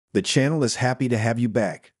The channel is happy to have you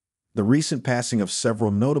back. The recent passing of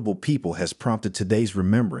several notable people has prompted today's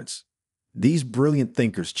remembrance. These brilliant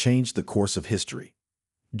thinkers changed the course of history.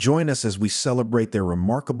 Join us as we celebrate their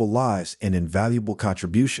remarkable lives and invaluable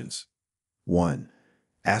contributions. 1.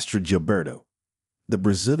 Astrud Gilberto. The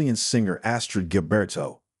Brazilian singer Astrud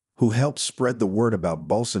Gilberto, who helped spread the word about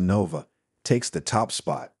bossa nova, takes the top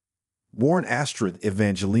spot. Born Astrud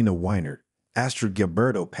Evangelina Weinert, Astrud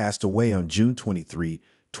Gilberto passed away on June 23,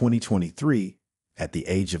 2023, at the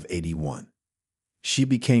age of 81. She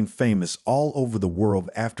became famous all over the world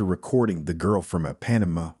after recording The Girl from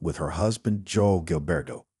Panama with her husband, Joel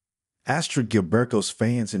Gilberto. Astrud Gilberto's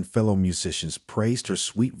fans and fellow musicians praised her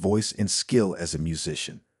sweet voice and skill as a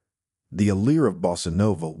musician. The allure of bossa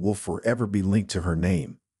nova will forever be linked to her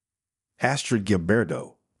name. Astrud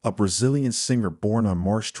Gilberto, a Brazilian singer born on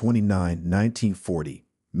March 29, 1940,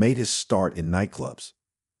 made his start in nightclubs.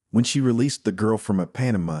 When she released The Girl from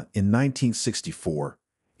Panama in 1964,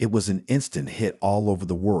 it was an instant hit all over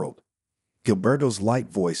the world. Gilberto's light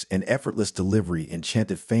voice and effortless delivery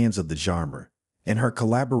enchanted fans of the genre, and her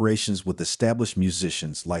collaborations with established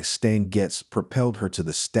musicians like Stan Getz propelled her to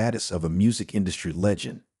the status of a music industry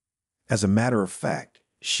legend. As a matter of fact,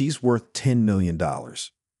 she's worth $10 million.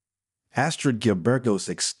 Astrud Gilberto's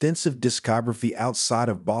extensive discography outside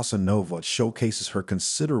of bossa nova showcases her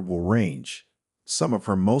considerable range. Some of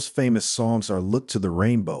her most famous songs are Look to the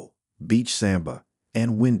Rainbow, Beach Samba,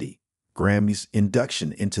 and Windy. Grammy's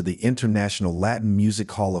induction into the International Latin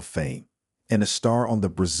Music Hall of Fame and a star on the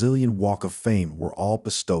Brazilian Walk of Fame were all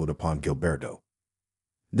bestowed upon Gilberto.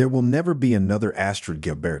 There will never be another Astrud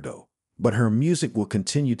Gilberto, but her music will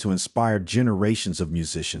continue to inspire generations of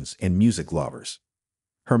musicians and music lovers.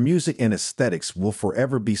 Her music and aesthetics will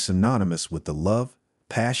forever be synonymous with the love,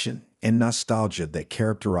 passion, and nostalgia that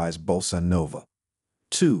characterize bossa nova.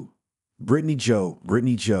 2. Brittany Jo,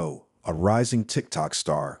 a rising TikTok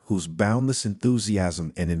star whose boundless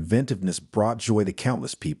enthusiasm and inventiveness brought joy to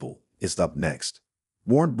countless people, is up next.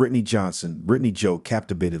 Born Brittany Johnson, Brittany Jo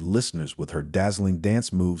captivated listeners with her dazzling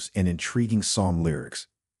dance moves and intriguing song lyrics.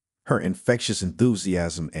 Her infectious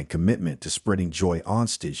enthusiasm and commitment to spreading joy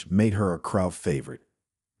onstage made her a crowd favorite.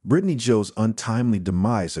 Brittany Jo's untimely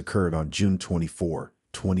demise occurred on June 24,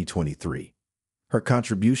 2023. Her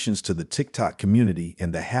contributions to the TikTok community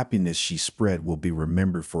and the happiness she spread will be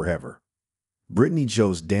remembered forever. Brittany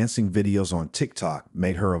Jo's dancing videos on TikTok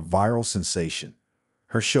made her a viral sensation.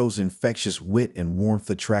 Her show's infectious wit and warmth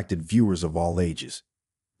attracted viewers of all ages.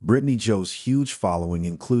 Brittany Jo's huge following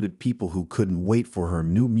included people who couldn't wait for her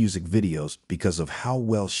new music videos because of how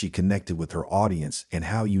well she connected with her audience and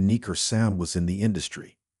how unique her sound was in the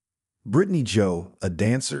industry. Brittany Jo, a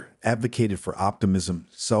dancer, advocated for optimism,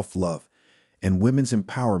 self-love, and women's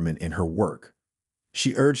empowerment in her work.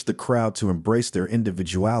 She urged the crowd to embrace their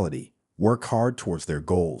individuality, work hard towards their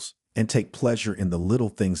goals, and take pleasure in the little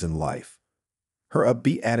things in life. Her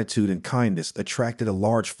upbeat attitude and kindness attracted a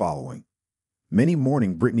large following. Many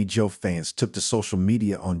mourning Brittany Jo fans took to social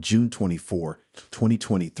media on June 24,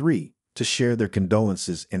 2023, to share their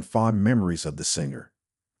condolences and fond memories of the singer.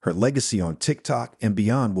 Her legacy on TikTok and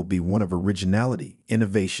beyond will be one of originality,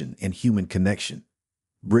 innovation, and human connection.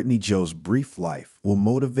 Brittany Jo's brief life will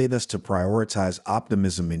motivate us to prioritize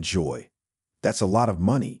optimism and joy. That's a lot of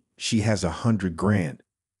money. She has $100,000.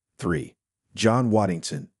 3. John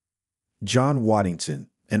Waddington. John Waddington,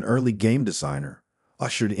 an early game designer,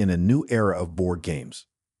 ushered in a new era of board games.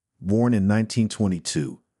 Born in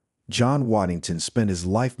 1922, John Waddington spent his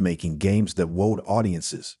life making games that wowed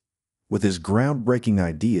audiences. With his groundbreaking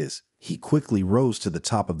ideas, he quickly rose to the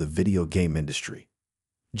top of the video game industry.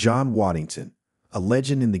 John Waddington, a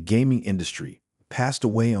legend in the gaming industry, passed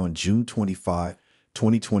away on June 25,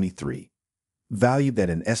 2023, valued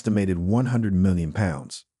at an estimated £100 million.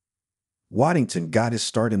 Waddington got his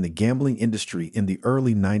start in the gambling industry in the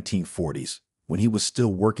early 1940s when he was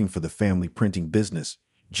still working for the family printing business,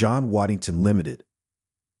 John Waddington Limited.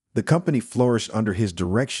 The company flourished under his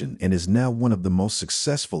direction and is now one of the most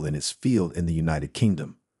successful in its field in the United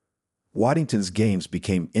Kingdom. Waddington's games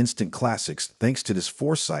became instant classics thanks to his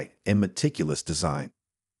foresight and meticulous design.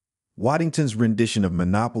 Waddington's rendition of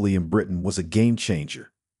Monopoly in Britain was a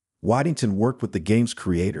game-changer. Waddington worked with the game's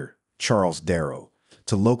creator, Charles Darrow,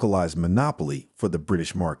 to localize Monopoly for the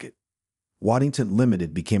British market. Waddington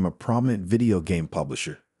Limited became a prominent video game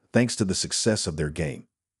publisher thanks to the success of their game.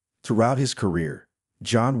 Throughout his career,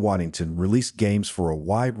 John Waddington released games for a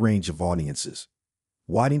wide range of audiences.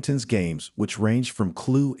 Waddington's games, which ranged from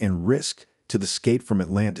Clue and Risk to The Escape from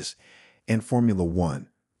Atlantis and Formula One,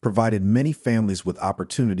 provided many families with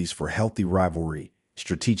opportunities for healthy rivalry,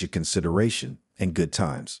 strategic consideration, and good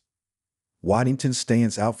times. Waddington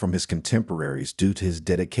stands out from his contemporaries due to his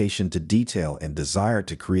dedication to detail and desire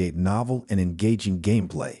to create novel and engaging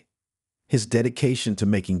gameplay. His dedication to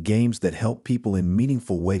making games that help people in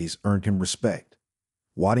meaningful ways earned him respect.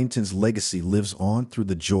 Waddington's legacy lives on through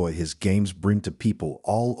the joy his games bring to people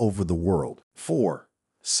all over the world. 4.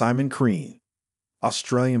 Simon Crean.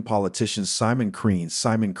 Australian politician Simon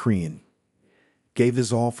Crean gave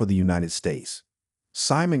his all for the United States.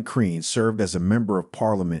 Simon Crean served as a member of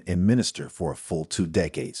Parliament and minister for a full 2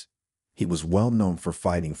 decades. He was well known for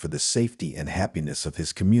fighting for the safety and happiness of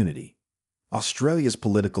his community. Australia's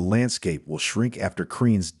political landscape will shrink after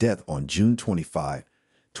Crean's death on June 25,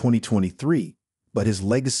 2023, but his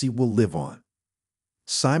legacy will live on.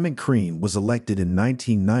 Simon Crean was elected in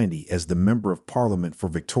 1990 as the Member of Parliament for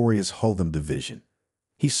Victoria's Hotham Division.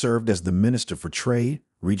 He served as the Minister for Trade,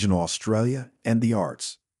 Regional Australia, and the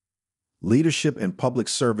Arts. Leadership and public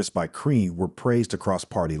service by Crean were praised across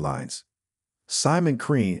party lines. Simon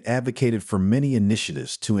Crean advocated for many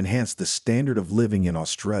initiatives to enhance the standard of living in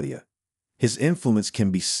Australia. His influence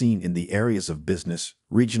can be seen in the areas of business,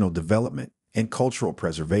 regional development, and cultural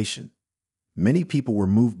preservation. Many people were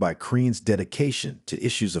moved by Crean's dedication to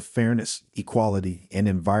issues of fairness, equality, and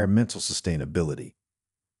environmental sustainability.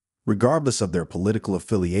 Regardless of their political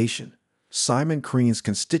affiliation, Simon Crean's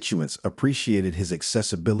constituents appreciated his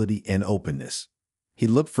accessibility and openness. He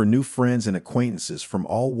looked for new friends and acquaintances from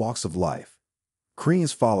all walks of life.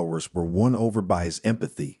 Crean's followers were won over by his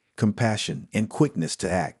empathy, compassion, and quickness to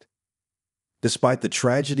act. Despite the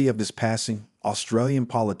tragedy of his passing, Australian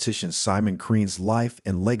politician Simon Crean's life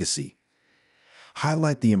and legacy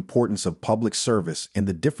highlight the importance of public service and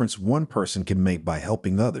the difference one person can make by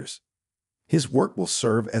helping others. His work will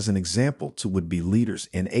serve as an example to would-be leaders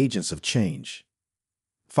and agents of change.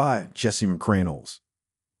 5. Jesse McReynolds.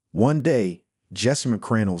 One day, Jesse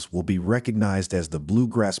McReynolds will be recognized as the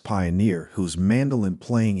bluegrass pioneer whose mandolin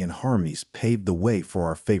playing and harmonies paved the way for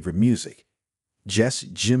our favorite music.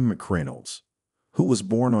 Jim McReynolds, who was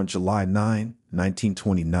born on July 9,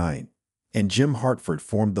 1929, and Jim Hartford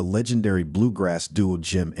formed the legendary bluegrass duo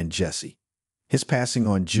Jim and Jesse. His passing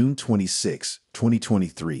on June 26,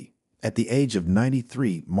 2023, at the age of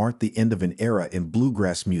 93 marked the end of an era in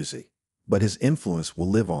bluegrass music, but his influence will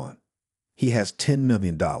live on. He has $10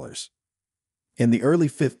 million. In the early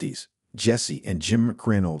 50s, Jesse and Jim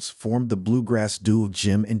McReynolds formed the bluegrass duo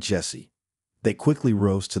Jim and Jesse. They quickly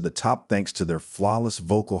rose to the top thanks to their flawless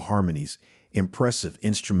vocal harmonies, impressive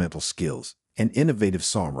instrumental skills, and innovative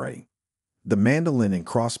songwriting. The mandolin and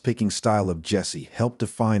cross-picking style of Jesse helped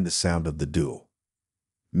define the sound of the duo.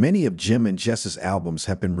 Many of Jim and Jesse's albums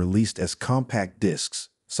have been released as compact discs,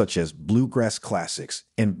 such as Bluegrass Classics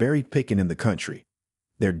and Buried Pickin' in the Country.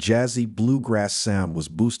 Their jazzy bluegrass sound was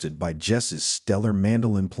boosted by Jesse's stellar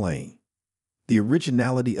mandolin playing. The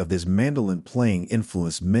originality of his mandolin playing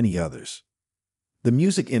influenced many others. The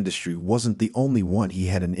music industry wasn't the only one he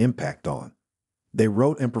had an impact on. They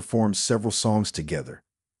wrote and performed several songs together.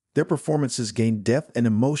 Their performances gained depth and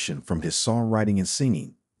emotion from his songwriting and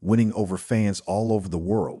singing, winning over fans all over the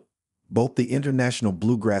world. Both the International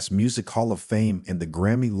Bluegrass Music Hall of Fame and the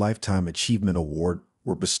Grammy Lifetime Achievement Award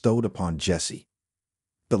were bestowed upon Jesse.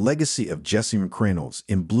 The legacy of Jesse McReynolds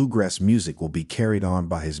in bluegrass music will be carried on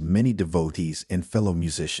by his many devotees and fellow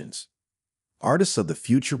musicians. Artists of the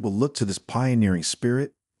future will look to this pioneering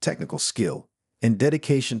spirit, technical skill, and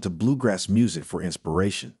dedication to bluegrass music for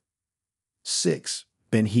inspiration. 6.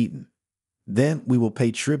 Ben Heaton. Then we will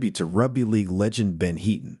pay tribute to rugby league legend Ben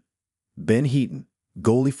Heaton. Ben Heaton,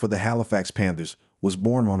 goalie for the Halifax Panthers, was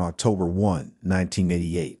born on October 1,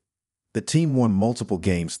 1988. The team won multiple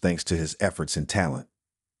games thanks to his efforts and talent.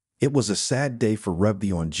 It was a sad day for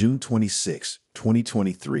rugby on June 26,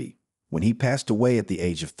 2023, when he passed away at the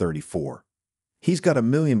age of 34. He's got $1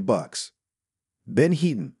 million. Ben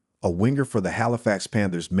Heaton, a winger for the Halifax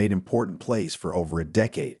Panthers, made important plays for over a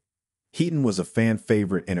decade. Heaton was a fan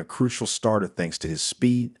favorite and a crucial starter thanks to his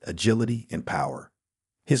speed, agility, and power.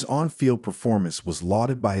 His on-field performance was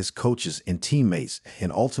lauded by his coaches and teammates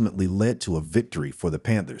and ultimately led to a victory for the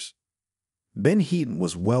Panthers. Ben Heaton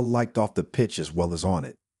was well liked off the pitch as well as on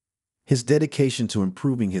it. His dedication to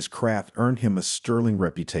improving his craft earned him a sterling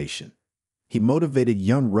reputation. He motivated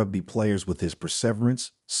young rugby players with his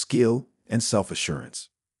perseverance, skill, and self-assurance.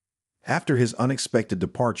 After his unexpected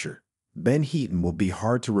departure, Ben Heaton will be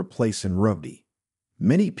hard to replace in rugby.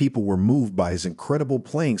 Many people were moved by his incredible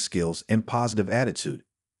playing skills and positive attitude.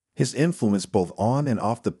 His influence both on and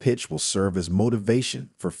off the pitch will serve as motivation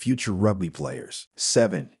for future rugby players.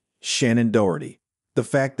 7. Shannen Doherty. The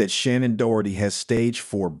fact that Shannen Doherty has stage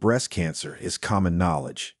 4 breast cancer is common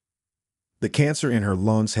knowledge. The cancer in her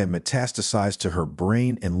lungs had metastasized to her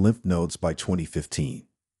brain and lymph nodes by 2015.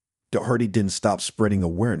 Doherty didn't stop spreading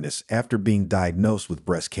awareness after being diagnosed with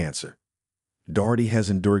breast cancer. Doherty has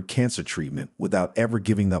endured cancer treatment without ever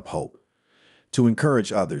giving up hope. To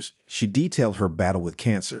encourage others, she detailed her battle with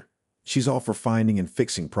cancer. She's all for finding and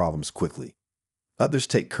fixing problems quickly. Others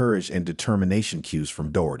take courage and determination cues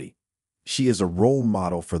from Doherty. She is a role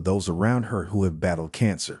model for those around her who have battled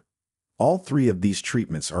cancer. All three of these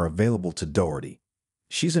treatments are available to Doherty.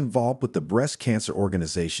 She's involved with the breast cancer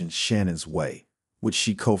organization Shannen's Way, which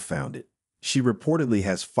she co-founded. She reportedly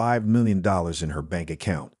has $5 million in her bank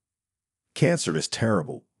account. Cancer is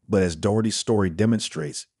terrible, but as Doherty's story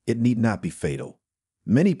demonstrates, it need not be fatal.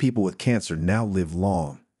 Many people with cancer now live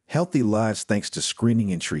long, healthy lives thanks to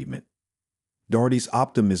screening and treatment. Doherty's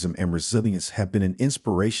optimism and resilience have been an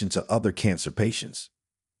inspiration to other cancer patients.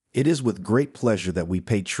 It is with great pleasure that we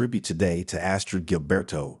pay tribute today to Astrud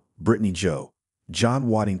Gilberto, Brittany Joe, John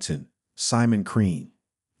Waddington, Simon Crean,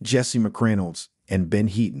 Jesse McReynolds, and Ben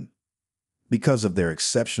Heaton. Because of their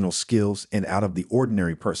exceptional skills and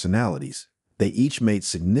out-of-the-ordinary personalities, they each made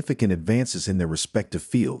significant advances in their respective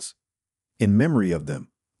fields. In memory of them,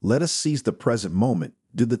 let us seize the present moment,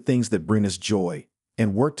 do the things that bring us joy,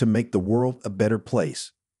 and work to make the world a better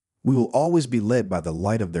place. We will always be led by the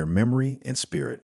light of their memory and spirit.